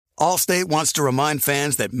Allstate wants to remind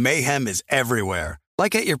fans that mayhem is everywhere,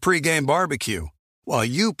 like at your pregame barbecue. While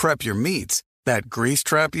you prep your meats, that grease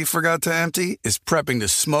trap you forgot to empty is prepping to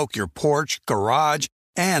smoke your porch, garage,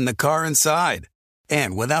 and the car inside.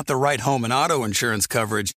 And without the right home and auto insurance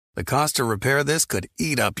coverage, the cost to repair this could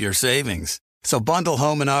eat up your savings. So bundle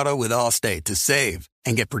home and auto with Allstate to save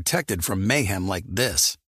and get protected from mayhem like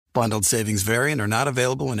this. Bundled savings vary and are not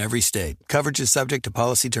available in every state. Coverage is subject to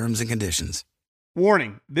policy terms and conditions.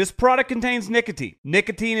 Warning, this product contains nicotine.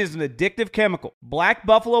 Nicotine is an addictive chemical. Black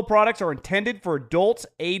Buffalo products are intended for adults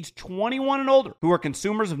aged 21 and older who are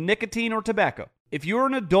consumers of nicotine or tobacco. If you're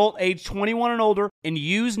an adult aged 21 and older and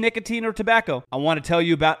use nicotine or tobacco, I want to tell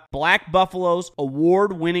you about Black Buffalo's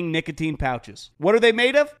award-winning nicotine pouches. What are they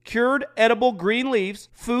made of? Cured edible green leaves,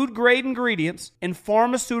 food-grade ingredients, and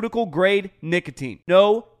pharmaceutical-grade nicotine.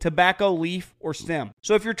 No tobacco leaf or stem.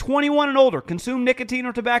 So if you're 21 and older, consume nicotine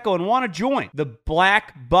or tobacco, and want to join the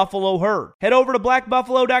Black Buffalo herd, head over to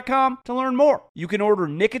blackbuffalo.com to learn more. You can order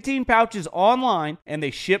nicotine pouches online, and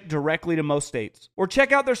they ship directly to most states. Or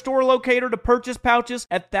check out their store locator to purchase pouches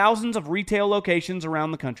at thousands of retail locations around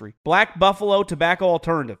the country. Black Buffalo Tobacco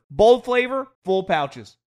Alternative. Bold flavor, full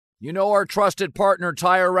pouches. You know our trusted partner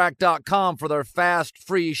TireRack.com for their fast,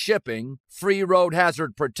 free shipping, free road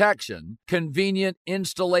hazard protection, convenient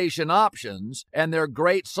installation options, and their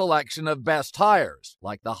great selection of best tires,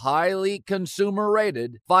 like the highly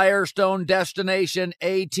consumer-rated Firestone Destination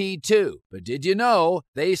AT2. But did you know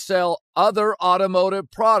they sell other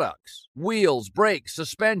automotive products? Wheels, brakes,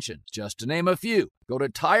 suspension, just to name a few. Go to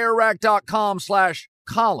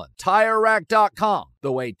TireRack.com/Colin. TireRack.com,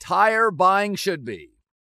 the way tire buying should be.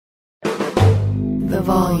 The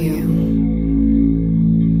volume.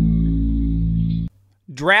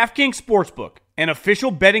 DraftKings Sportsbook, an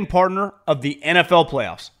official betting partner of the NFL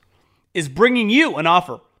playoffs, is bringing you an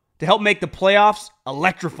offer to help make the playoffs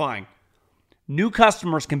electrifying. New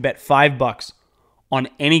customers can bet $5 on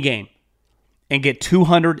any game and get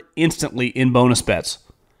 $200 instantly in bonus bets.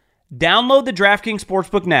 Download the DraftKings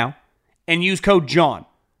Sportsbook now and use code JOHN.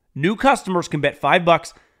 New customers can bet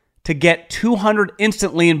 $5 to get $200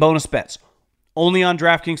 instantly in bonus bets. Only on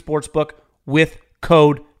DraftKings Sportsbook with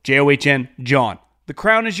code JOHN John. The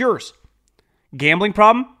crown is yours. Gambling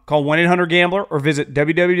problem? Call 1-800-GAMBLER or visit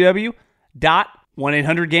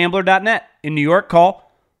www.1800gambler.net. In New York,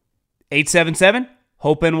 call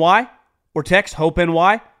 877-HOPE-NY or text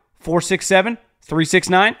HOPE-NY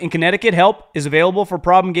 467-369. In Connecticut, help is available for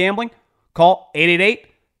problem gambling. Call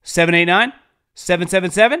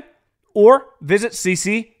 888-789-7777 or visit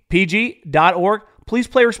ccpg.org. Please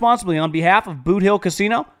play responsibly on behalf of Boot Hill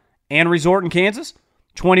Casino and Resort in Kansas.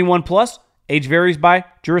 21 plus. Age varies by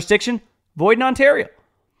jurisdiction. Void in Ontario.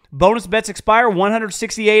 Bonus bets expire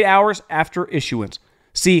 168 hours after issuance.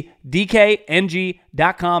 See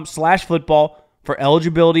dkng.com/football for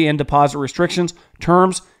eligibility and deposit restrictions,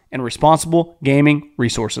 terms, and responsible gaming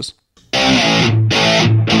resources.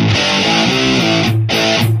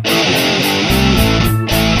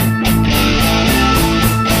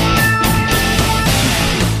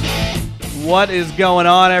 What is going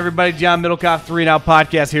on, everybody? John Middlecoff, 3 and Out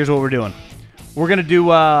Podcast. Here's what we're doing. We're going to do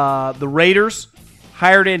the Raiders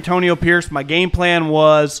hired Antonio Pierce. My game plan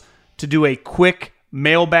was to do a quick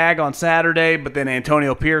mailbag on Saturday, but then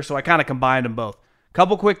Antonio Pierce, so I kind of combined them both.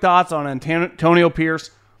 Couple quick thoughts on Antonio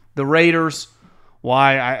Pierce, the Raiders,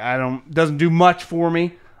 why I don't doesn't do much for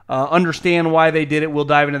me. Understand why they did it. We'll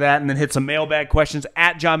dive into that and then hit some mailbag questions.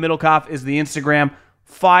 At John Middlecoff is the Instagram.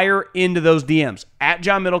 Fire into those DMs. At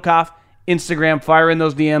John Middlecoff, Instagram, fire in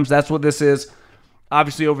those DMs. That's what this is.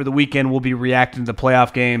 Obviously, over the weekend, we'll be reacting to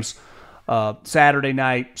playoff games. Saturday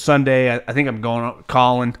night, Sunday, I think I'm going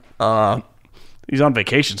Colin. He's on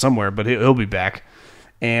vacation somewhere, but he'll be back.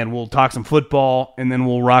 And we'll talk some football, and then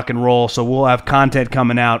we'll rock and roll. So we'll have content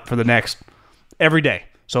coming out for the next every day.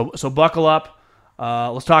 So buckle up.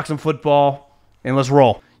 Let's talk some football, and let's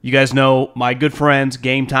roll. You guys know my good friends,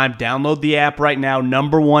 Game Time. Download the app right now.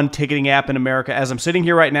 #1 ticketing app in America. As I'm sitting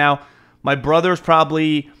here right now, my brother's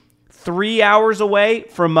probably 3 hours away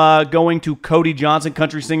from going to Cody Johnson,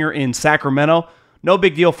 country singer in Sacramento. No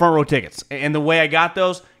big deal, front row tickets. And the way I got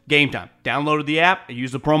those, Game Time. Downloaded the app, I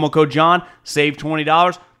used the promo code John, saved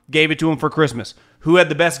 $20, gave it to him for Christmas. Who had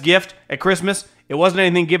the best gift at Christmas? It wasn't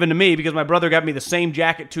anything given to me because my brother got me the same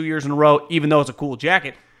jacket 2 years in a row, even though it's a cool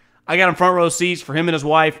jacket. I got him front row seats for him and his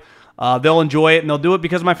wife. They'll enjoy it, and they'll do it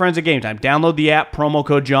because of my friends at Game Time. Download the app, promo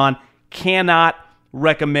code John. Cannot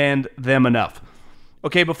recommend them enough.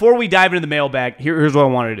 Okay, before we dive into the mailbag, here's what I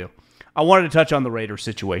wanted to do. I wanted to touch on the Raiders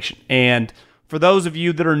situation. And for those of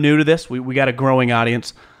you that are new to this, we got a growing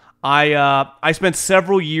audience. I spent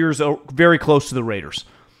several years very close to the Raiders.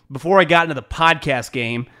 before I got into the podcast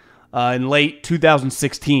game in late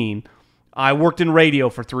 2016, I worked in radio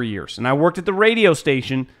for 3 years. And I worked at the radio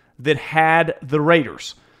station that had the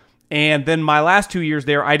Raiders. And then my last 2 years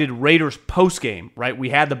there, I did Raiders postgame, right? We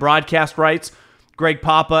had the broadcast rights. Greg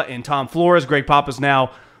Papa and Tom Flores. Greg Papa's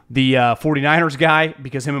now the 49ers guy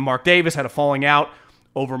because him and Mark Davis had a falling out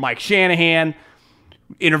over Mike Shanahan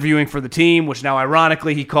interviewing for the team, which now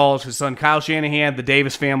ironically he calls his son Kyle Shanahan. The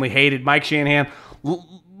Davis family hated Mike Shanahan.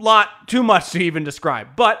 Lot too much to even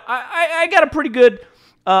describe. But I got a pretty good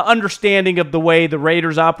understanding of the way the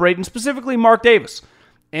Raiders operate, and specifically Mark Davis.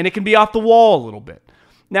 And it can be off the wall a little bit.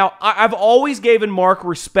 Now, I've always given Mark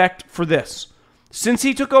respect for this. Since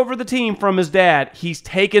he took over the team from his dad, he's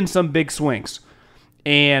taken some big swings.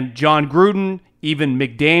 And John Gruden, even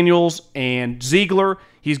McDaniels and Ziegler,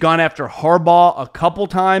 he's gone after Harbaugh a couple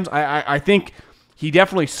times. I think he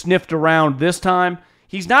definitely sniffed around this time.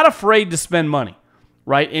 He's not afraid to spend money,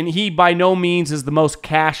 right? And he by no means is the most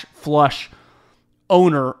cash flush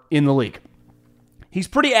owner in the league. He's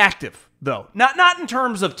pretty active, though. Not in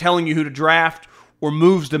terms of telling you who to draft or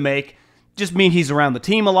moves to make. Just mean he's around the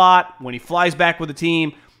team a lot. When he flies back with the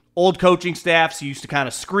team, old coaching staffs he used to kind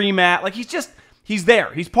of scream at. Like, he's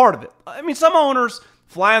there. He's part of it. I mean, some owners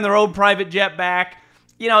fly on their own private jet back.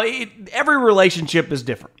 You know, every relationship is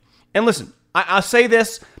different. And listen, I'll say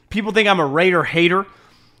this. People think I'm a Raider hater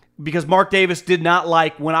because Mark Davis did not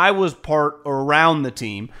like when I was part or around the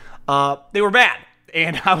team. They were bad.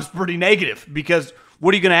 And I was pretty negative because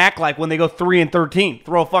what are you going to act like when they go 3-13?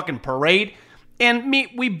 Throw a fucking parade? And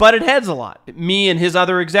we butted heads a lot, me and his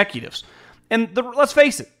other executives. And let's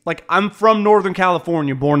face it, like, I'm from Northern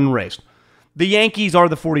California, born and raised. The Yankees are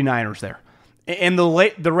the 49ers there. And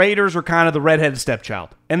the Raiders are kind of the redheaded stepchild.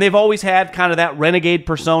 And they've always had kind of that renegade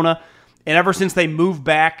persona. And ever since they moved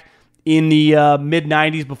back in the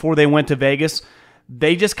mid-'90s before they went to Vegas,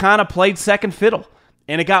 they just kind of played second fiddle.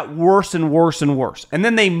 And it got worse and worse and worse. And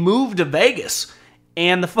then they moved to Vegas.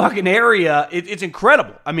 And the fucking area, it's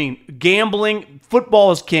incredible. I mean, gambling,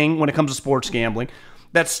 football is king when it comes to sports gambling.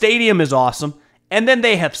 That stadium is awesome. And then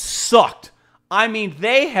they have sucked. I mean,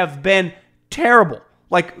 they have been terrible.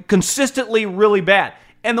 Like, consistently really bad.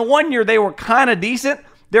 And the one year they were kind of decent,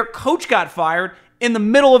 their coach got fired in the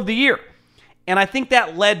middle of the year. And I think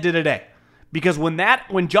that led to today. Because when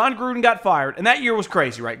John Gruden got fired, and that year was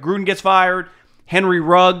crazy, right? Gruden gets fired, Henry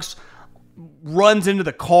Ruggs runs into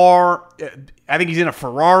the car. I think he's in a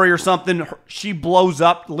Ferrari or something. She blows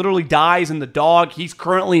up, literally dies in the dog. He's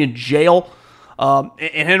currently in jail. And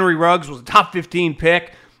Henry Ruggs was a top 15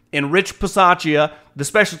 pick. And Rich Pisaccia, the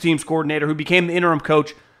special teams coordinator who became the interim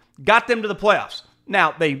coach, got them to the playoffs.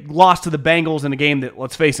 Now, they lost to the Bengals in a game that,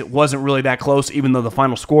 let's face it, wasn't really that close, even though the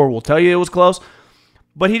final score will tell you it was close.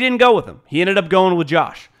 But he didn't go with them. He ended up going with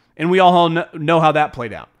Josh. And we all know how that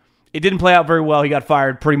played out. It didn't play out very well. He got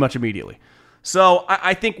fired pretty much immediately. So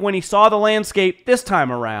I think when he saw the landscape this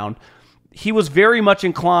time around, he was very much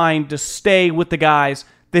inclined to stay with the guys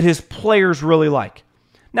that his players really like.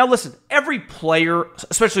 Now listen, every player,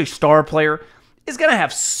 especially star player, is going to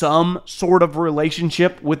have some sort of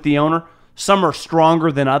relationship with the owner. Some are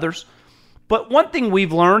stronger than others. But one thing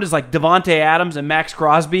we've learned is like Davante Adams and Max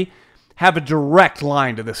Crosby have a direct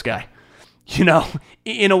line to this guy. You know,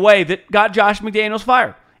 in a way that got Josh McDaniels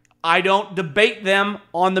fired. I don't debate them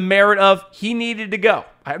on the merit of he needed to go.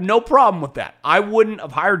 I have no problem with that. I wouldn't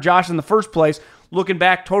have hired Josh in the first place. Looking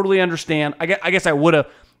back, totally understand. I guess I would have.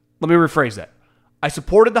 Let me rephrase that. I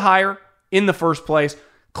supported the hire in the first place.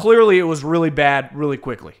 Clearly, it was really bad really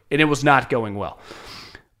quickly, and it was not going well.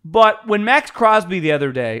 But when Max Crosby the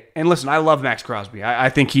other day, and listen, I love Max Crosby. I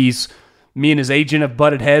think me and his agent have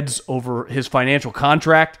butted heads over his financial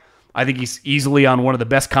contract. I think he's easily on one of the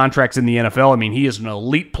best contracts in the NFL. I mean, he is an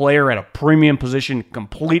elite player at a premium position,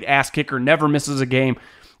 complete ass kicker, never misses a game.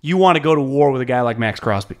 You want to go to war with a guy like Max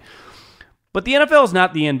Crosby. But the NFL is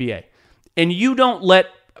not the NBA. And you don't let...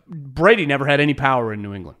 Brady never had any power in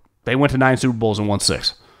New England. They went to 9 Super Bowls and won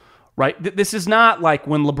 6. Right? This is not like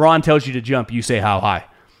when LeBron tells you to jump, you say how high.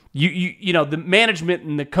 You know, the management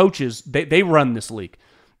and the coaches, they run this league.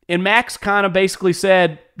 And Max kind of basically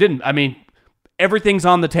said, everything's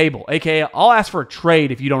on the table. AKA, I'll ask for a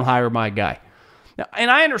trade if you don't hire my guy. Now, and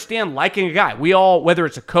I understand liking a guy. We all, whether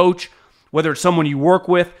it's a coach, whether it's someone you work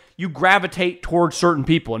with, you gravitate towards certain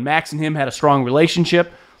people. And Max and him had a strong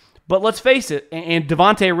relationship. But let's face it, and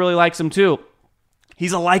Davante really likes him too.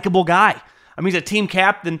 He's a likable guy. I mean, he's a team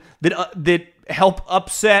captain that helped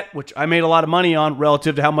upset, which I made a lot of money on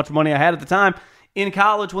relative to how much money I had at the time in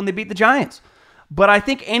college when they beat the Giants. But I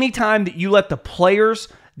think anytime that you let the players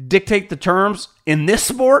dictate the terms in this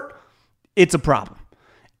sport, it's a problem.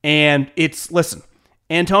 And listen,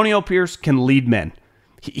 Antonio Pierce can lead men.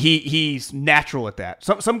 He's natural at that.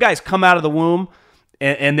 Some guys come out of the womb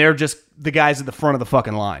and they're just the guys at the front of the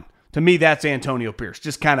fucking line. To me, that's Antonio Pierce.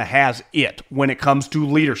 Just kind of has it when it comes to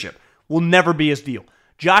leadership. Will never be his deal.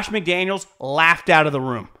 Josh McDaniels laughed out of the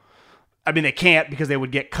room. I mean, they can't because they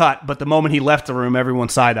would get cut, but the moment he left the room,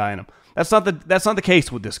 everyone's side-eyeing him. That's not the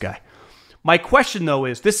case with this guy. My question, though,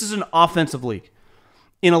 is this is an offensive league.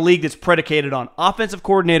 In a league that's predicated on offensive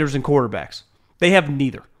coordinators and quarterbacks. They have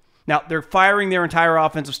neither. Now, they're firing their entire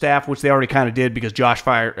offensive staff, which they already kind of did because Josh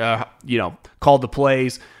called the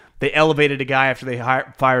plays. They elevated a guy after they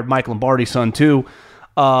fired Mike Lombardi's son, too.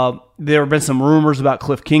 There have been some rumors about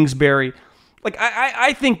Cliff Kingsbury. Like,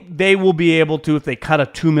 I think they will be able to, if they cut a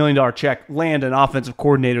 $2 million check, land an offensive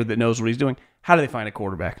coordinator that knows what he's doing. How do they find a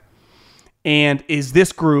quarterback? And is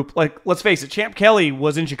this group, like, let's face it, Champ Kelly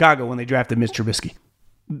was in Chicago when they drafted Mitch Trubisky.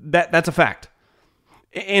 That's a fact.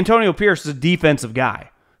 Antonio Pierce is a defensive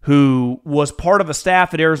guy who was part of a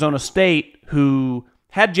staff at Arizona State who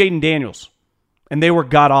had Jaden Daniels, and they were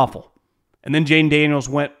god-awful. And then Jaden Daniels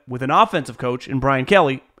went with an offensive coach in Brian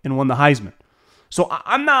Kelly and won the Heisman. So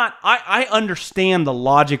I understand the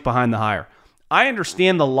logic behind the hire. I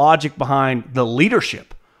understand the logic behind the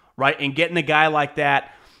leadership, right? And getting a guy like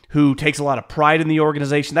that who takes a lot of pride in the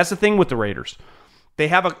organization. That's the thing with the Raiders. They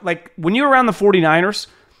have when you're around the 49ers,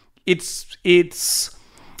 it's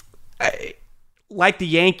like the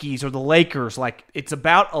Yankees or the Lakers. Like, it's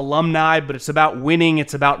about alumni, but it's about winning.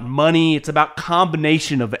 It's about money. It's about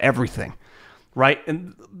combination of everything, right?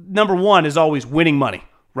 And number one is always winning money,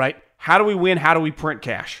 right? How do we win? How do we print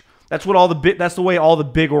cash? That's the way all the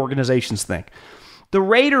big organizations think. The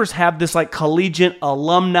Raiders have this like collegiate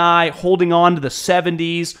alumni holding on to the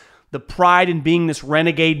 70s, the pride in being this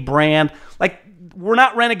renegade brand. Like, we're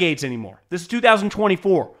not renegades anymore. This is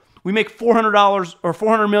 2024. We make $400 or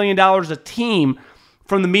 $400 million a team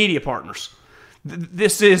from the media partners.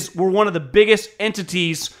 We're one of the biggest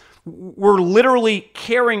entities. We're literally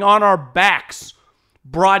carrying on our backs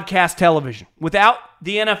broadcast television. Without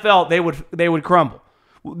the NFL, they would crumble.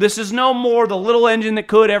 This is no more the little engine that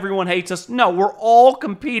could, everyone hates us. No, we're all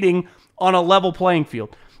competing on a level playing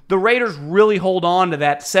field. The Raiders really hold on to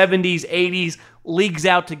that 70s, 80s, leagues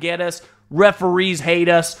out to get us, referees hate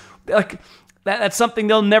us. Like, that's something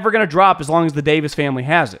they're never going to drop as long as the Davis family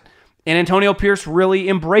has it. And Antonio Pierce really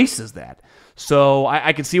embraces that. So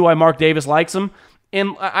I can see why Mark Davis likes him,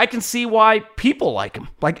 and I can see why people like him.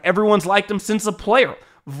 Like, everyone's liked him since a player.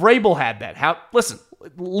 Vrabel had that. Listen,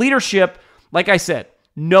 leadership, like I said,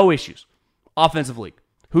 no issues. Offensive league.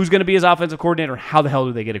 Who's going to be his offensive coordinator? How the hell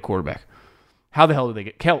do they get a quarterback? How the hell did they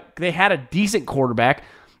get... They had a decent quarterback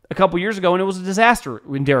a couple years ago, and it was a disaster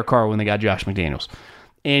in Derek Carr when they got Josh McDaniels.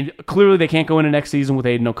 And clearly they can't go into next season with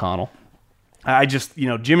Aiden O'Connell.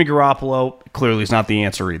 Jimmy Garoppolo clearly is not the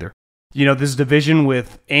answer either. This division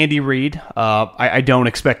with Andy Reid, I don't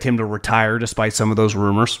expect him to retire despite some of those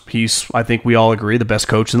rumors. He's, I think we all agree, the best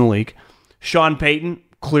coach in the league. Sean Payton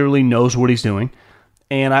clearly knows what he's doing.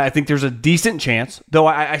 And I think there's a decent chance, though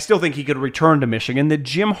I still think he could return to Michigan, that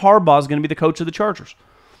Jim Harbaugh is going to be the coach of the Chargers.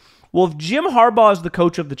 Well, if Jim Harbaugh is the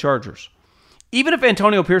coach of the Chargers, even if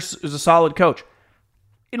Antonio Pierce is a solid coach,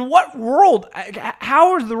 in what world,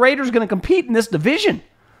 how are the Raiders going to compete in this division?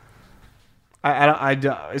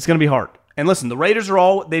 It's going to be hard. And listen, the Raiders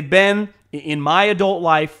they've been, in my adult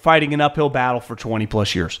life, fighting an uphill battle for 20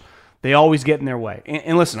 plus years. They always get in their way.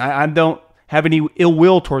 And listen, I don't have any ill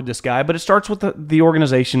will toward this guy, but it starts with the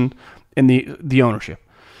organization and the ownership.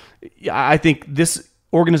 I think this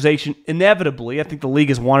organization, inevitably, I think the league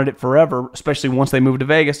has wanted it forever, especially once they moved to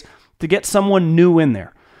Vegas, to get someone new in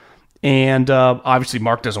there. And obviously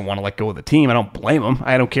Mark doesn't want to let go of the team. I don't blame him.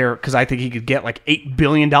 I don't care, because I think he could get like $8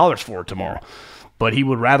 billion for it tomorrow. But he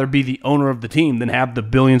would rather be the owner of the team than have the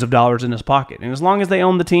billions of dollars in his pocket. And as long as they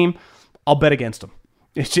own the team, I'll bet against him.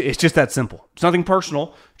 It's just that simple. It's nothing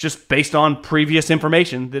personal, just based on previous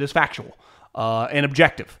information that is factual and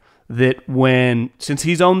objective. That since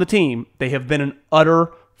he's owned the team, they have been an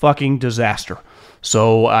utter fucking disaster.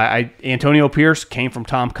 So Antonio Pierce came from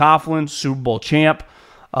Tom Coughlin, Super Bowl champ.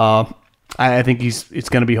 I think it's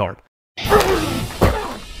going to be hard.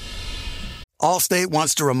 Allstate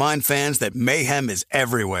wants to remind fans that mayhem is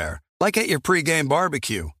everywhere, like at your pregame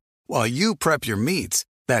barbecue. While you prep your meats,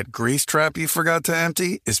 that grease trap you forgot to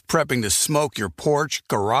empty is prepping to smoke your porch,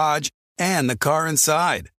 garage, and the car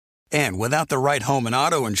inside. And without the right home and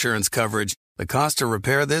auto insurance coverage, the cost to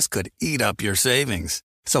repair this could eat up your savings.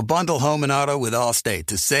 So bundle home and auto with Allstate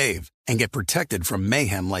to save and get protected from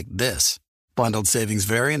mayhem like this. Bundled savings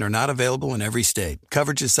vary and are not available in every state.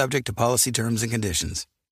 Coverage is subject to policy terms and conditions.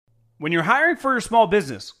 When you're hiring for your small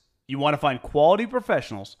business, You want to find quality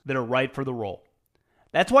professionals that are right for the role.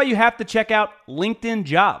 That's why you have to check out LinkedIn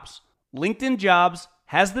Jobs. LinkedIn Jobs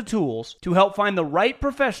has the tools to help find the right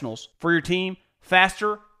professionals for your team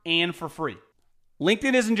faster and for free.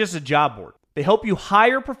 LinkedIn isn't just a job board. They help you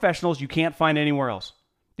hire professionals you can't find anywhere else.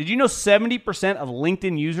 Did you know 70% of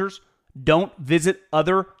LinkedIn users don't visit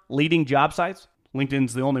other leading job sites?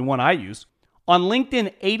 LinkedIn's the only one I use. On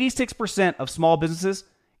LinkedIn, 86% of small businesses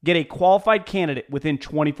get a qualified candidate within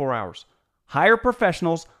 24 hours. Hire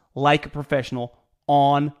professionals like a professional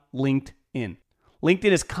on LinkedIn.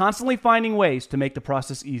 LinkedIn is constantly finding ways to make the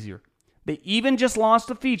process easier. They even just launched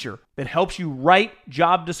a feature that helps you write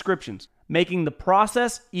job descriptions, making the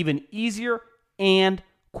process even easier and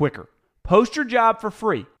quicker. Post your job for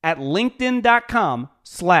free at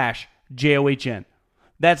linkedin.com/JOHN.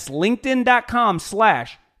 That's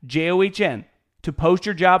linkedin.com/JOHN to post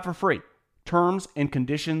your job for free. Terms and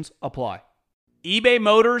conditions apply. eBay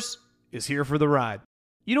Motors is here for the ride.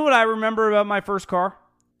 You know what I remember about my first car?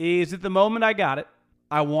 Is at the moment I got it,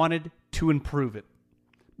 I wanted to improve it.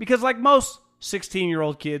 Because like most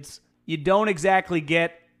 16-year-old kids, you don't exactly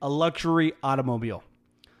get a luxury automobile.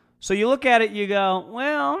 So you look at it, you go,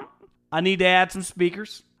 well, I need to add some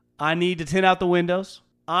speakers. I need to tint out the windows.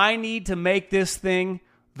 I need to make this thing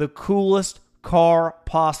the coolest car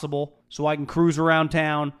possible so I can cruise around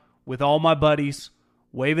town with all my buddies,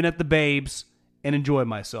 waving at the babes, and enjoy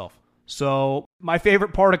myself. So my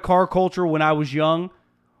favorite part of car culture when I was young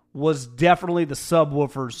was definitely the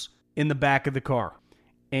subwoofers in the back of the car.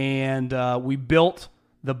 And we built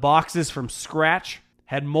the boxes from scratch,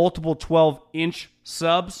 had multiple 12-inch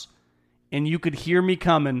subs, and you could hear me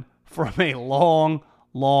coming from a long,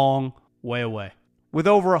 long way away. With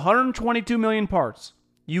over 122 million parts,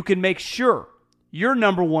 you can make sure your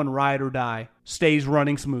number one ride or die stays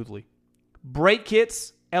running smoothly. Brake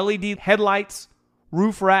kits, LED headlights,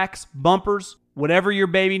 roof racks, bumpers, whatever your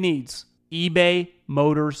baby needs, eBay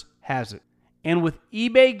Motors has it. And with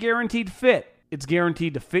eBay Guaranteed Fit, it's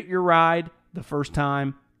guaranteed to fit your ride the first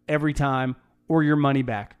time, every time, or your money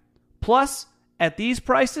back. Plus, at these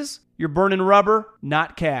prices, you're burning rubber,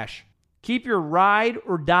 not cash. Keep your ride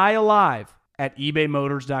or die alive at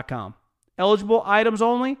ebaymotors.com. Eligible items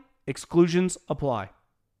only. Exclusions apply.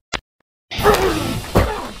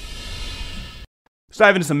 Let's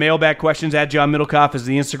dive into some mailbag questions. At John Middlecoff is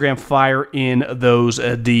the Instagram. Fire in those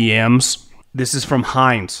DMs. This is from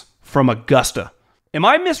Hines from Augusta. Am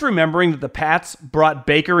I misremembering that the Pats brought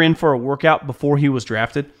Baker in for a workout before he was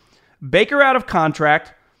drafted? Baker out of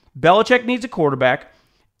contract. Belichick needs a quarterback.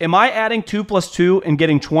 Am I adding 2 + 2 and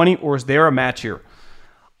getting 20, or is there a match here?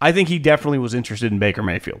 I think he definitely was interested in Baker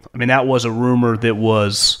Mayfield. I mean, that was a rumor that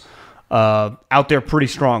was out there pretty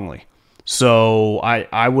strongly. So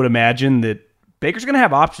I would imagine that Baker's going to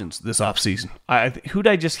have options this offseason. Who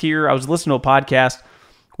did I just hear? I was listening to a podcast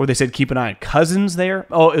where they said keep an eye on Cousins there.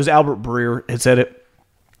 Oh, it was Albert Breer had said it.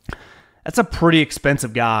 That's a pretty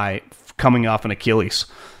expensive guy coming off an Achilles.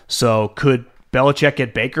 So could Belichick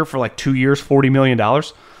get Baker for like 2 years, $40 million,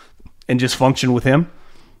 and just function with him?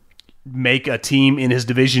 Make a team in his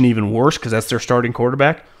division even worse because that's their starting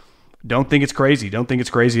quarterback? Don't think it's crazy. Don't think it's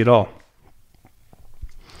crazy at all.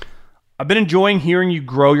 I've been enjoying hearing you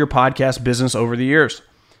grow your podcast business over the years.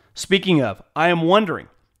 Speaking of, I am wondering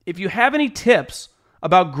if you have any tips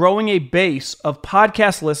about growing a base of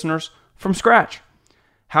podcast listeners from scratch.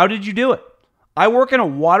 How did you do it? I work in a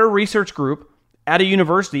water research group at a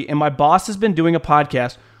university, and my boss has been doing a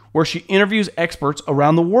podcast where she interviews experts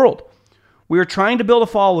around the world. We are trying to build a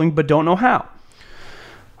following, but don't know how.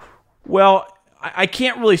 Well, I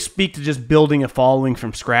can't really speak to just building a following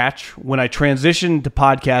from scratch. When I transitioned to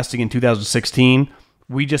podcasting in 2016,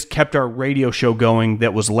 we just kept our radio show going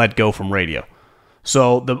that was let go from radio.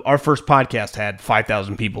 So our first podcast had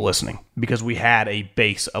 5,000 people listening because we had a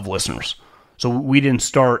base of listeners. So we didn't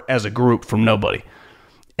start as a group from nobody.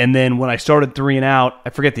 And then when I started 3 and Out, I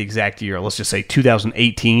forget the exact year, let's just say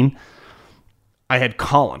 2018, I had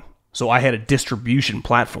Colin. So I had a distribution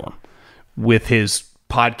platform with his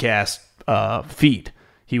podcast feed.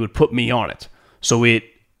 He would put me on it. So it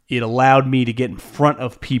allowed me to get in front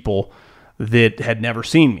of people that had never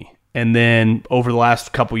seen me. And then over the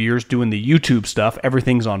last couple years doing the YouTube stuff,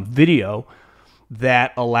 everything's on video.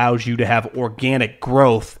 That allows you to have organic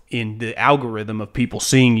growth in the algorithm of people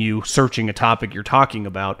seeing you, searching a topic you're talking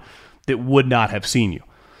about that would not have seen you.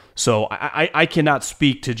 So I cannot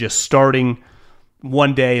speak to just starting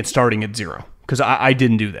one day and starting at zero because I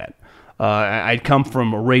didn't do that. I'd come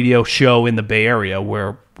from a radio show in the Bay Area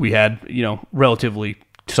where we had, relatively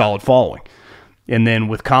solid following. And then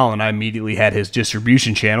with Colin, I immediately had his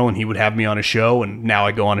distribution channel and he would have me on a show and now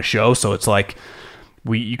I go on a show. So it's like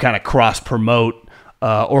you kind of cross-promote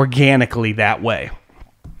organically that way.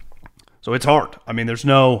 So it's hard. I mean, there's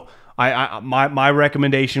no... My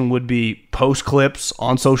recommendation would be post clips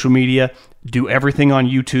on social media, do everything on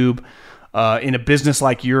YouTube. In a business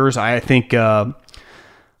like yours, I think a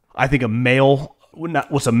mail...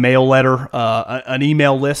 What's a mail letter, an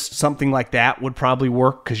email list, something like that would probably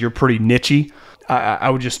work because you're pretty niche-y. I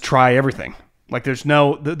would just try everything. Like there's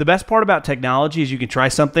no, the best part about technology is you can try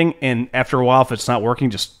something and after a while, if it's not working,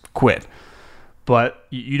 just quit. But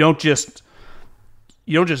you don't just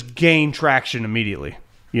gain traction immediately.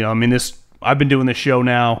 You know, I mean, I've been doing this show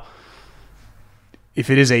now, if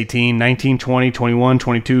it is 18, 19, 20, 21,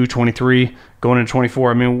 22, 23, going into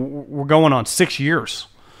 24, I mean, we're going on 6 years.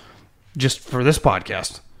 Just for this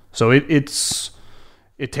podcast. So it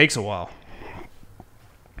takes a while.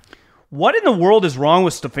 What in the world is wrong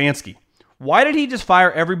with Stefanski? Why did he just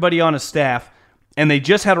fire everybody on his staff and they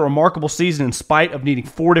just had a remarkable season in spite of needing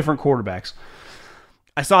 4 different quarterbacks?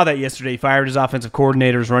 I saw that yesterday. He fired his offensive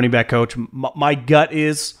coordinators, running back coach. My gut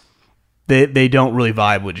is they don't really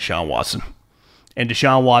vibe with Deshaun Watson. And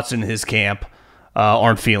Deshaun Watson and his camp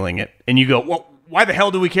aren't feeling it. And you go, well, why the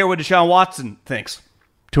hell do we care what Deshaun Watson thinks?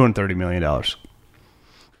 $230 million.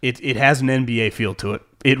 It has an NBA feel to it.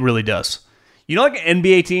 It really does. You know, like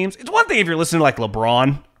NBA teams, it's one thing if you're listening to like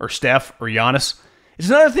LeBron or Steph or Giannis. It's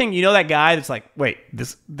another thing, you know, that guy that's like, wait,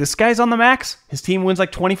 this guy's on the max? His team wins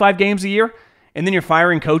like 25 games a year? And then you're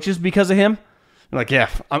firing coaches because of him? You're like, yeah,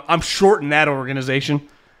 I'm short in that organization.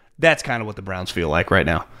 That's kind of what the Browns feel like right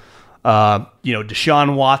now.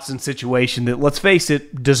 Deshaun Watson situation that, let's face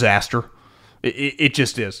it, disaster. It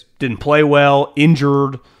just is. Didn't play well,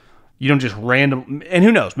 injured. You don't just random... And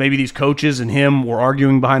who knows? Maybe these coaches and him were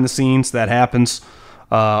arguing behind the scenes. That happens.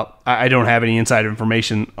 I don't have any inside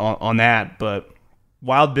information on that, but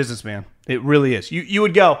wild business, man. It really is. You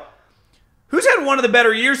would go, who's had one of the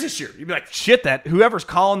better years this year? You'd be like, shit, that whoever's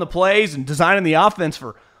calling the plays and designing the offense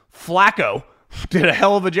for Flacco did a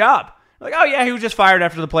hell of a job. Like, oh, yeah, he was just fired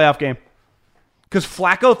after the playoff game. Because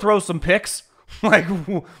Flacco throws some picks? Like,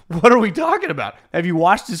 what are we talking about? Have you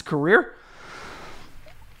watched his career?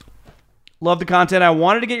 Love the content. I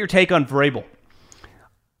wanted to get your take on Vrabel.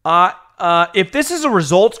 If this is a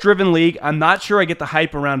results-driven league, I'm not sure I get the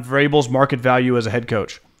hype around Vrabel's market value as a head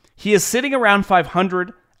coach. He is sitting around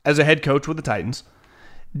 500 as a head coach with the Titans.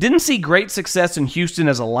 Didn't see great success in Houston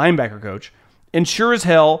as a linebacker coach, and sure as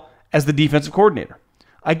hell as the defensive coordinator.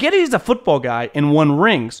 I get he's a football guy and won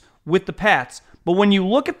rings with the Pats, but when you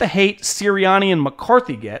look at the hate Sirianni and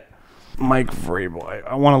McCarthy get, Mike Vrabel,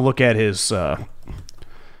 I want to look at his,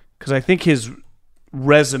 because I think his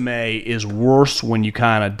resume is worse when you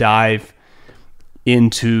kind of dive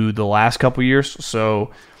into the last couple years.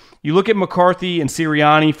 So you look at McCarthy and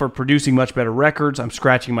Sirianni for producing much better records. I'm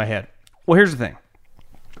scratching my head. Well, here's the thing.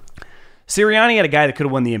 Sirianni had a guy that could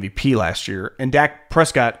have won the MVP last year, and Dak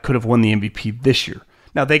Prescott could have won the MVP this year.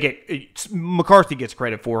 Now, McCarthy gets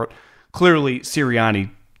credit for it. Clearly,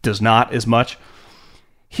 Sirianni does not as much.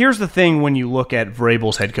 Here's the thing when you look at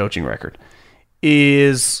Vrabel's head coaching record.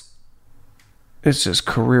 It's his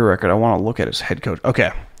career record. I want to look at his head coach.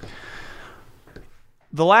 Okay.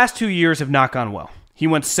 The last 2 years have not gone well. He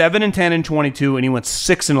went 7-10 in 22, and he went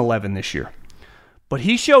 6-11 this year. But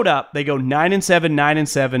he showed up. They go 9-7,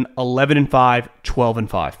 9-7, 11-5,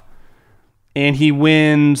 12-5. And he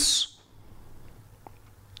wins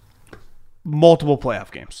multiple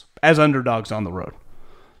playoff games as underdogs on the road.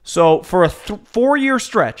 So for a 4-year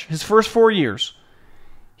stretch, his first 4 years,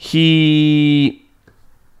 he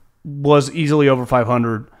was easily over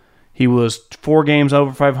 500. He was 4 games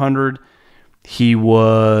over 500. He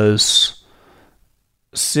was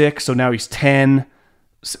 6, so now he's 10.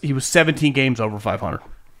 He was 17 games over 500.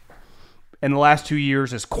 In the last 2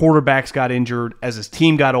 years, his quarterbacks got injured, as his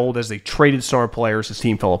team got old, as they traded star players, his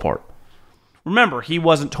team fell apart. Remember, he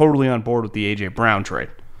wasn't totally on board with the A.J. Brown trade.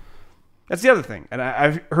 That's the other thing, and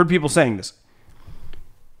I've heard people saying this.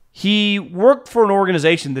 He worked for an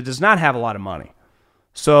organization that does not have a lot of money.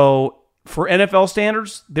 So, for NFL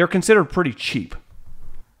standards, they're considered pretty cheap.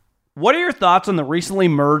 What are your thoughts on the recently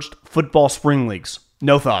merged football spring leagues?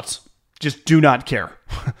 No thoughts. Just do not care.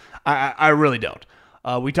 I really don't.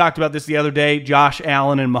 We talked about this the other day. Josh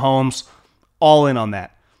Allen and Mahomes, all in on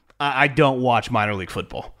that. I don't watch minor league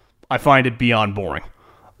football. I find it beyond boring.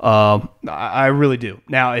 I really do.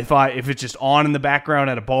 Now, if it's just on in the background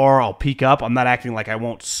at a bar, I'll peek up. I'm not acting like I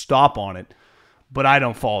won't stop on it, but I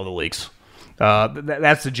don't follow the leagues.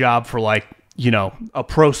 That's the job for a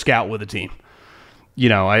pro scout with a team.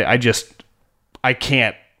 I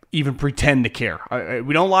can't even pretend to care.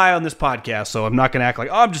 We don't lie on this podcast, so I'm not going to act like,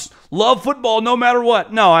 I just love football no matter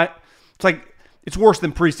what. No, it's like It's worse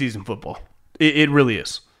than preseason football. It really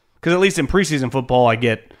is. Because at least in preseason football, I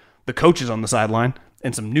get the coaches on the sideline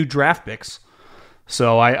and some new draft picks.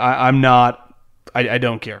 So I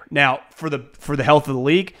don't care. Now, for the health of the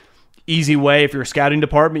league, easy way, if you're a scouting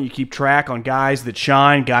department, you keep track on guys that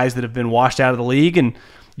shine, guys that have been washed out of the league, and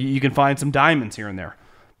you can find some diamonds here and there.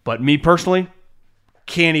 But me personally,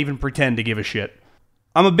 can't even pretend to give a shit.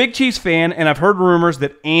 I'm a big Chiefs fan, and I've heard rumors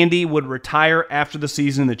that Andy would retire after the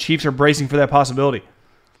season. The Chiefs are bracing for that possibility.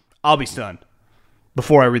 I'll be stunned.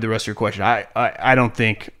 Before I read the rest of your question, I don't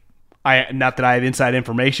think, not that I have inside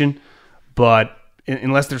information, but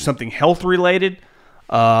unless there's something health related,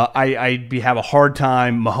 I'd have a hard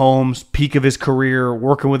time. Mahomes, peak of his career,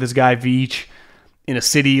 working with his guy Veach in a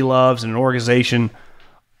city he loves and an organization.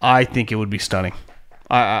 I think it would be stunning.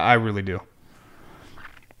 I really do.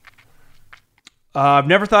 I've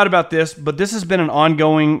never thought about this, but this has been an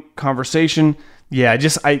ongoing conversation. Yeah,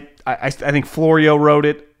 I think Florio wrote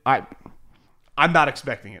it. I'm not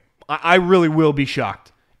expecting it. I really will be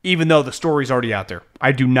shocked, even though the story's already out there.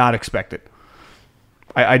 I do not expect it.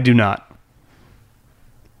 I do not.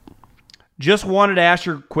 Just wanted to ask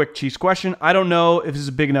your quick Chiefs question. I don't know if this is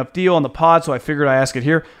a big enough deal on the pod, so I figured I'd ask it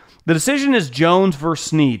here. The decision is Jones versus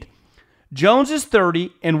Snead. Jones is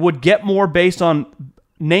 30 and would get more based on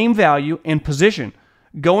name value and position.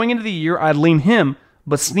 Going into the year, I'd lean him,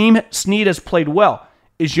 but Snead has played well,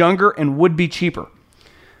 is younger, and would be cheaper.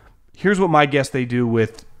 Here's what my guess they do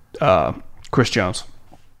with Chris Jones.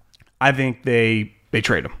 I think they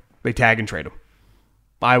trade him. They tag and trade him.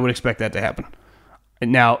 I would expect that to happen.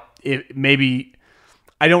 And now, maybe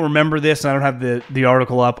I don't remember this, and I don't have the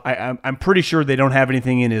article up. I'm pretty sure they don't have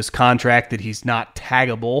anything in his contract that he's not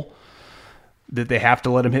taggable, that they have to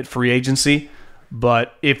let him hit free agency.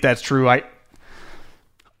 But if that's true,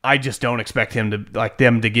 I just don't expect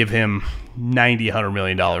them to give him $90-100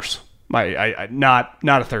 million.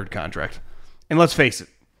 Not a third contract. And let's face it,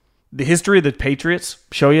 the history of the Patriots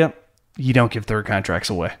show you don't give third contracts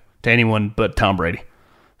away to anyone but Tom Brady.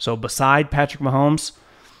 So beside Patrick Mahomes,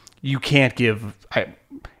 you can't give. And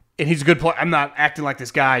he's a good player. I'm not acting like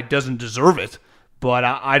this guy doesn't deserve it, but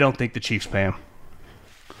I don't think the Chiefs pay him.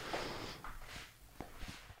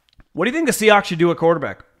 What do you think the Seahawks should do at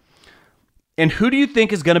quarterback? And who do you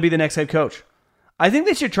think is going to be the next head coach? I think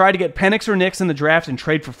they should try to get Penix or Nix in the draft and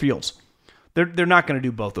trade for Fields. They're not going to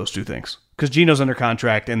do both those two things because Geno's under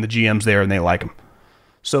contract and the GM's there and they like him.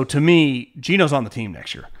 So to me, Geno's on the team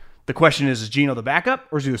next year. The question is Geno the backup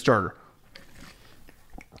or is he the starter?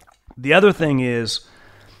 The other thing is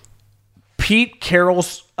Pete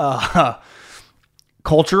Carroll's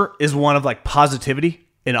culture is one of positivity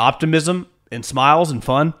and optimism and smiles and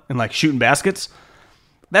fun and shooting baskets.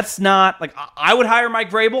 That's not I would hire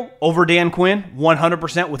Mike Vrabel over Dan Quinn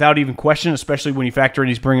 100% without even question, especially when you factor in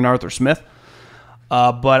he's bringing Arthur Smith.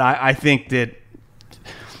 But I think they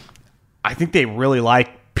really like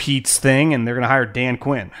Pete's thing, and they're going to hire Dan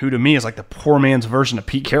Quinn, who to me is the poor man's version of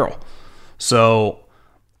Pete Carroll. So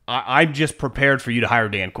I'm just prepared for you to hire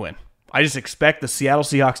Dan Quinn. I just expect the Seattle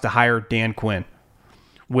Seahawks to hire Dan Quinn,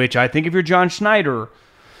 which I think if you're John Schneider,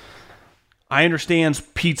 I understand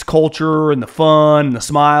Pete's culture and the fun and the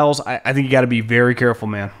smiles. I think you got to be very careful,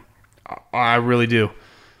 man. I really do.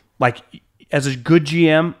 As a good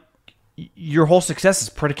GM, your whole success is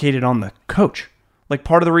predicated on the coach.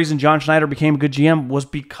 Part of the reason John Schneider became a good GM was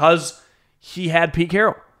because he had Pete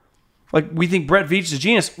Carroll. We think Brett Veach is a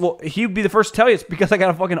genius. Well, he would be the first to tell you it's because I got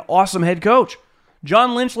a fucking awesome head coach.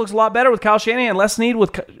 John Lynch looks a lot better with Kyle Shanahan, less Snead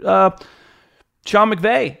with Sean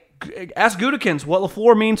McVay. Ask Gutekunst what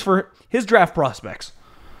LaFleur means for his draft prospects.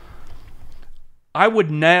 I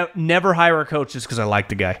would never hire a coach just because I like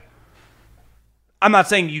the guy. I'm not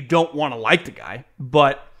saying you don't want to like the guy,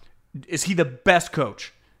 but is he the best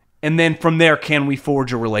coach? And then from there, can we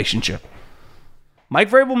forge a relationship?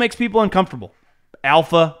 Mike Vrabel makes people uncomfortable.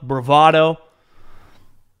 Alpha, bravado.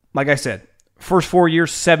 Like I said, first 4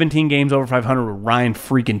 years, 17 games over 500 with Ryan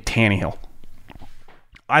freaking Tannehill.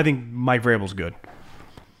 I think Mike Vrabel's good.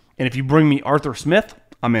 And if you bring me Arthur Smith,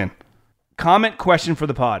 I'm in. Comment question for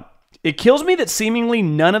the pod. It kills me that seemingly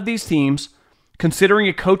none of these teams, considering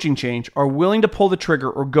a coaching change, are willing to pull the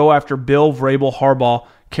trigger or go after Bill, Vrabel, Harbaugh,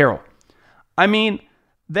 Carroll. I mean,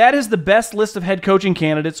 that is the best list of head coaching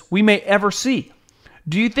candidates we may ever see.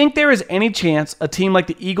 Do you think there is any chance a team like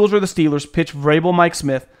the Eagles or the Steelers pitch Vrabel, Mike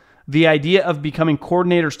Smith the idea of becoming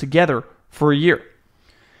coordinators together for a year?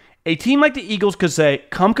 A team like the Eagles could say,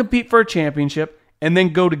 come compete for a championship, and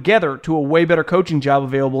then go together to a way better coaching job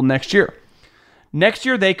available next year. Next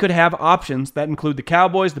year, they could have options that include the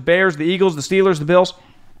Cowboys, the Bears, the Eagles, the Steelers, the Bills.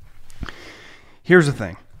 Here's the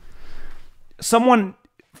thing. Someone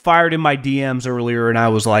fired in my DMs earlier, and I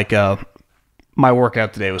was like, my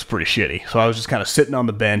workout today was pretty shitty. So I was just kind of sitting on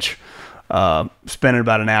the bench, spending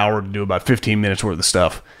about an hour to do about 15 minutes worth of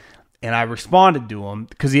stuff. And I responded to him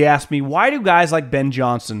because he asked me, why do guys like Ben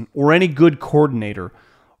Johnson or any good coordinator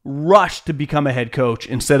rush to become a head coach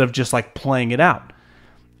instead of just like playing it out?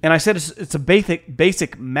 And I said, it's a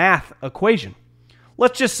basic math equation.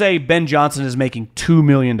 Let's just say Ben Johnson is making $2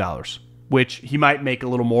 million, which he might make a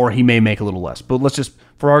little more, he may make a little less. But let's just,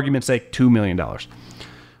 for argument's sake, $2 million.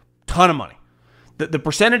 Ton of money. The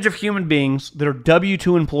percentage of human beings that are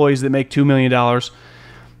W-2 employees that make $2 million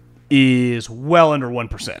is well under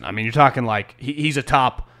 1%. I mean, you're talking like he's a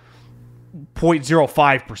top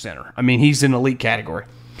 0.05%er. I mean, he's in elite category.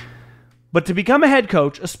 But to become a head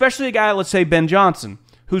coach, especially a guy, let's say Ben Johnson,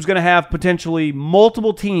 who's going to have potentially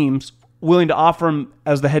multiple teams willing to offer him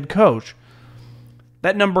as the head coach,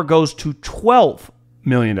 that number goes to $12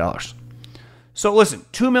 million. So listen,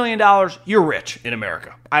 $2 million, you're rich in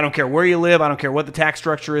America. I don't care where you live. I don't care what the tax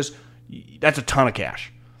structure is. That's a ton of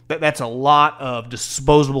cash. That's a lot of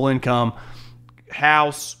disposable income,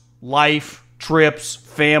 house, life, trips,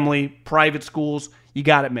 family, private schools. You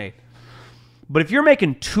got it made. But if you're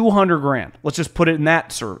making $200,000, let's just put it in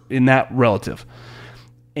that relative,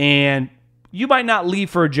 and you might not leave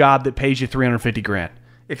for a job that pays you $350,000.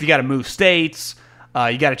 If you got to move states,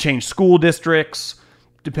 you got to change school districts,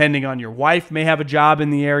 depending on your wife may have a job in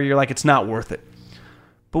the area, you're like, it's not worth it.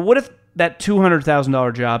 But what if that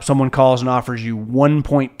 $200,000 job, someone calls and offers you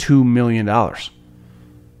 $1.2 million,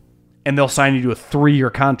 and they'll sign you to a 3-year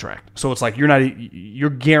contract? So it's like you're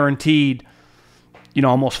guaranteed,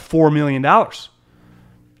 almost $4 million.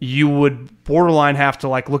 You would borderline have to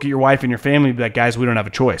like look at your wife and your family and be like, guys, we don't have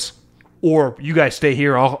a choice. Or you guys stay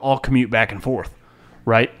here, I'll commute back and forth,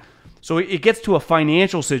 right? So it gets to a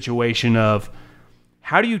financial situation of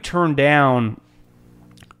how do you turn down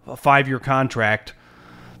a 5-year contract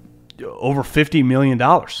over $50 million?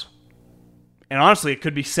 And honestly, it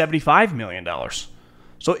could be $75 million.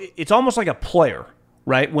 So it's almost like a player,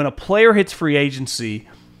 right? When a player hits free agency,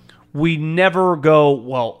 we never go,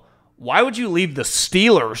 well, why would you leave the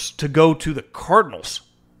Steelers to go to the Cardinals,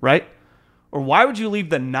 right? Or why would you leave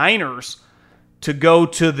the Niners to go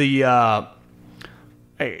to the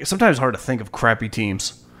sometimes it's hard to think of crappy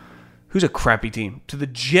teams. Who's a crappy team? To the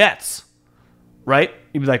Jets, right?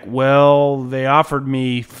 You'd be like, well, they offered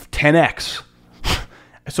me 10x.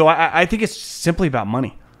 So I think it's simply about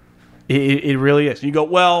money. It really is. You go,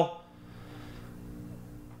 well,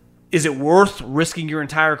 is it worth risking your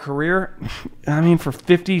entire career? I mean, for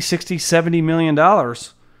 $50, $60, $70 million.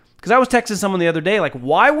 Because I was texting someone the other day, like,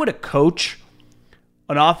 why would a coach,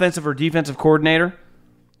 an offensive or defensive coordinator,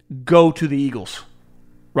 go to the Eagles,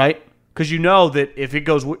 right? Because you know that if it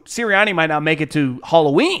goes, Sirianni might not make it to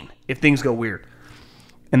Halloween if things go weird.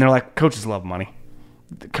 And they're like, coaches love money.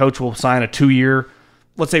 The coach will sign a 2-year,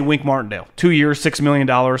 let's say Wink Martindale, 2 years, $6 million.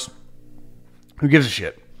 Who gives a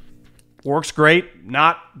shit? Works great,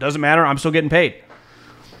 not, doesn't matter. I'm still getting paid.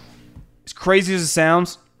 As crazy as it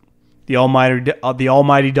sounds, the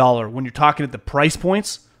almighty dollar, when you're talking at the price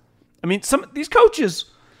points, I mean, some these coaches,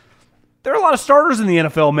 there are a lot of starters in the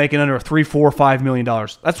NFL making under $3, $4, $5 million.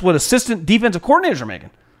 That's what assistant defensive coordinators are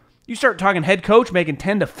making. You start talking head coach making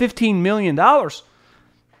 $10 to $15 million.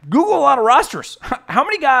 Google a lot of rosters. How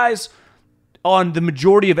many guys on the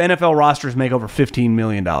majority of NFL rosters make over $15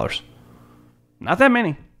 million? Not that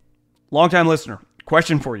many. Longtime listener,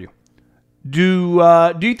 question for you. Do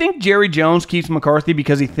you think Jerry Jones keeps McCarthy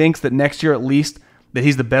because he thinks that next year at least that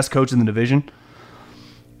he's the best coach in the division?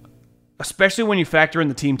 Especially when you factor in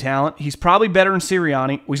the team talent. He's probably better than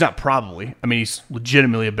Sirianni. Well, he's not probably. I mean, he's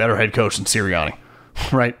legitimately a better head coach than Sirianni,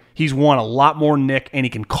 right? He's won a lot more Nick, and he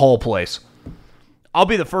can call plays. I'll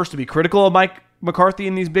be the first to be critical of Mike McCarthy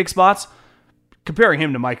in these big spots. Comparing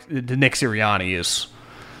him to Nick Sirianni is,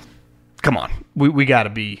 come on, we got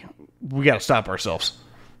to stop ourselves.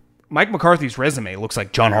 Mike McCarthy's resume looks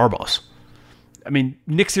like John Harbaugh's. I mean,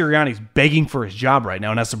 Nick Sirianni's begging for his job right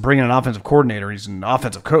now and has to bring in an offensive coordinator. He's an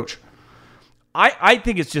offensive coach. I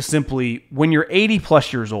think it's just simply when you're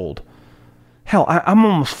 80-plus years old, hell, I'm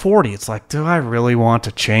almost 40. It's like, do I really want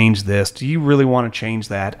to change this? Do you really want to change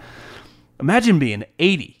that? Imagine being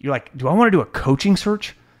 80. You're like, do I want to do a coaching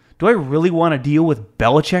search? Do I really want to deal with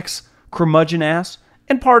Belichick's curmudgeon ass?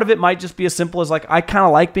 And part of it might just be as simple as like, I kind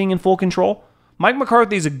of like being in full control. Mike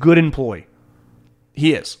McCarthy's a good employee.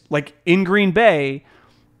 He is. Like in Green Bay,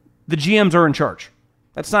 the GMs are in charge.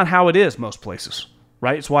 That's not how it is most places,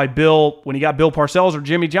 right? It's why when he got Bill Parcells or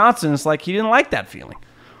Jimmy Johnson, it's like he didn't like that feeling.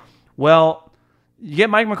 Well, you get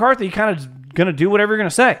Mike McCarthy, he kind of going to do whatever you're going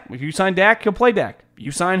to say. If you sign Dak, he'll play Dak.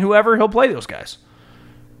 You sign whoever, he'll play those guys.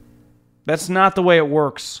 That's not the way it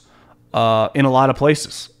works in a lot of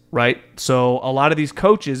places, right? So a lot of these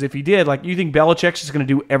coaches, if he did, like, you think Belichick's just going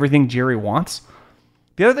to do everything Jerry wants?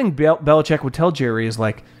 The other thing Belichick would tell Jerry is,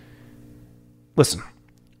 like, listen,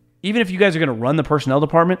 even if you guys are going to run the personnel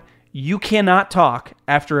department, you cannot talk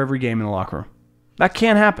after every game in the locker room. That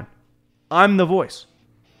can't happen. I'm the voice.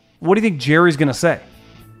 What do you think Jerry's going to say?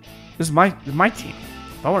 This is my team.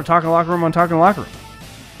 If I want to talk in the locker room, I'm talking in the locker room.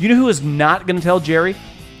 You know who is not going to tell Jerry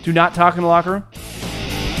to not talk in the locker room?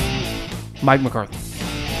 Mike McCarthy.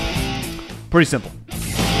 Pretty simple.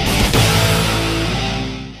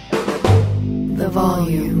 The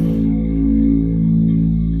volume.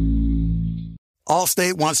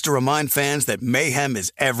 Allstate wants to remind fans that mayhem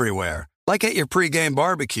is everywhere, like at your pregame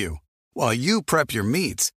barbecue. While you prep your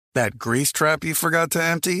meats, that grease trap you forgot to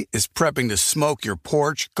empty is prepping to smoke your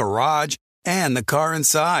porch, garage, and the car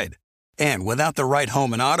inside. And without the right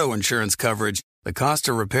home and auto insurance coverage, the cost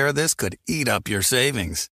to repair this could eat up your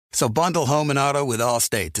savings. So bundle home and auto with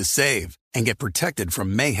Allstate to save and get protected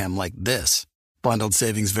from mayhem like this. Bundled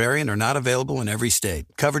savings vary and are not available in every state.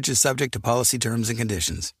 Coverage is subject to policy terms and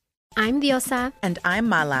conditions. I'm Diosa. And I'm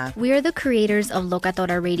Mala. We are the creators of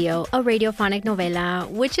Locatora Radio, a radiophonic novela,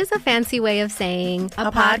 which is a fancy way of saying a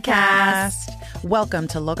podcast. Welcome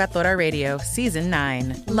to Locatora Radio, Season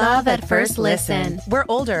 9. Love at First Listen. We're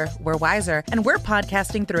older, we're wiser, and we're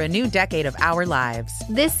podcasting through a new decade of our lives.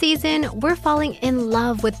 This season, we're falling in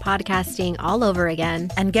love with podcasting all over again.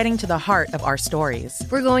 And getting to the heart of our stories.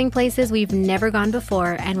 We're going places we've never gone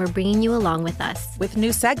before, and we're bringing you along with us. With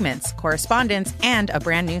new segments, correspondence, and a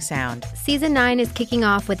brand new sound. Season 9 is kicking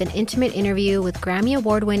off with an intimate interview with Grammy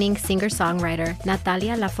Award-winning singer-songwriter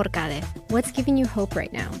Natalia Lafourcade. What's giving you hope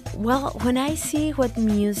right now? Well, when I see what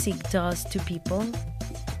music does to people,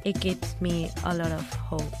 it gives me a lot of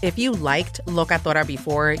hope. If you liked Locatora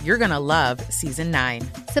before, you're going to love Season 9.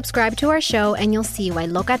 Subscribe to our show and you'll see why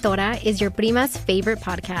Locatora is your prima's favorite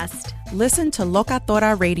podcast. Listen to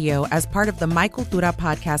Locatora Radio as part of the My Cultura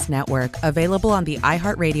Podcast Network, available on the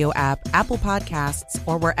iHeartRadio app, Apple Podcasts,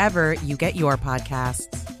 or wherever you get your podcasts.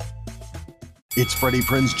 It's Freddie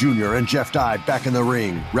Prinze Jr. and Jeff Dye back in the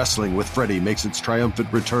ring. Wrestling with Freddie makes its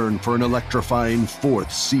triumphant return for an electrifying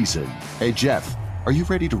 4th season. Hey, Jeff, are you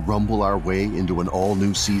ready to rumble our way into an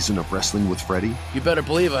all-new season of Wrestling with Freddie? You better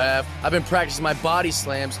believe I have. I've been practicing my body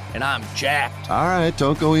slams, and I'm jacked. All right,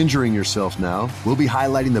 don't go injuring yourself now. We'll be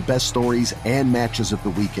highlighting the best stories and matches of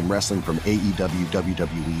the week in wrestling from AEW,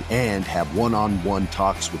 WWE, and have one-on-one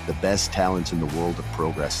talks with the best talents in the world of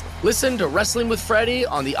pro wrestling. Listen to Wrestling with Freddie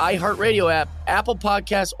on the iHeartRadio app, Apple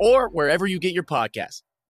Podcasts, or wherever you get your podcasts.